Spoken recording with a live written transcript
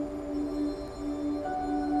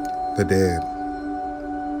The dead.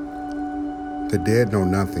 The dead know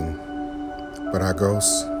nothing, but our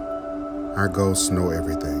ghosts know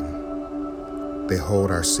everything. They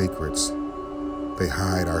hold our secrets. They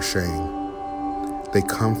hide our shame. They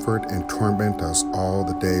comfort and torment us all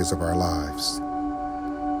the days of our lives.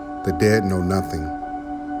 The dead know nothing,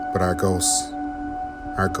 but our ghosts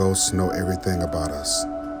know everything about us.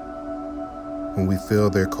 When we feel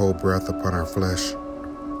their cold breath upon our flesh,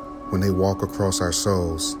 when they walk across our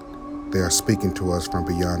souls, they are speaking to us from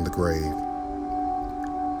beyond the grave.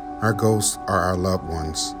 Our ghosts are our loved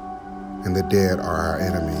ones, and the dead are our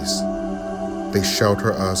enemies. They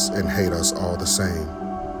shelter us and hate us all the same.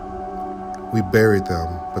 We bury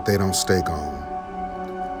them, but they don't stay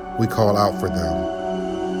gone. We call out for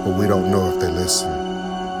them, but we don't know if they listen.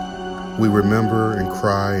 We remember and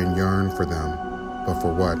cry and yearn for them, but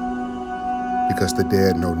for what? Because the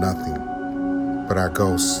dead know nothing, but our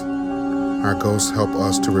ghosts help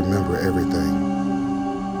us to remember everything.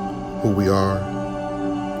 Who we are,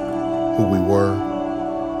 who we were,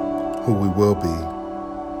 who we will be,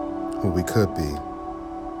 who we could be,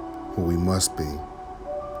 who we must be,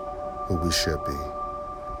 who we should be.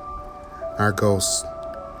 Our ghosts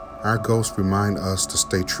remind us to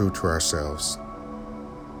stay true to ourselves,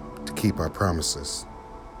 to keep our promises.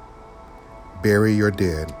 Bury your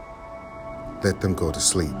dead, let them go to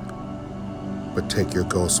sleep, but take your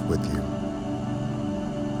ghosts with you.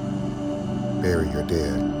 Bury your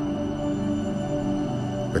dead,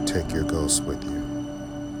 but take your ghosts with you.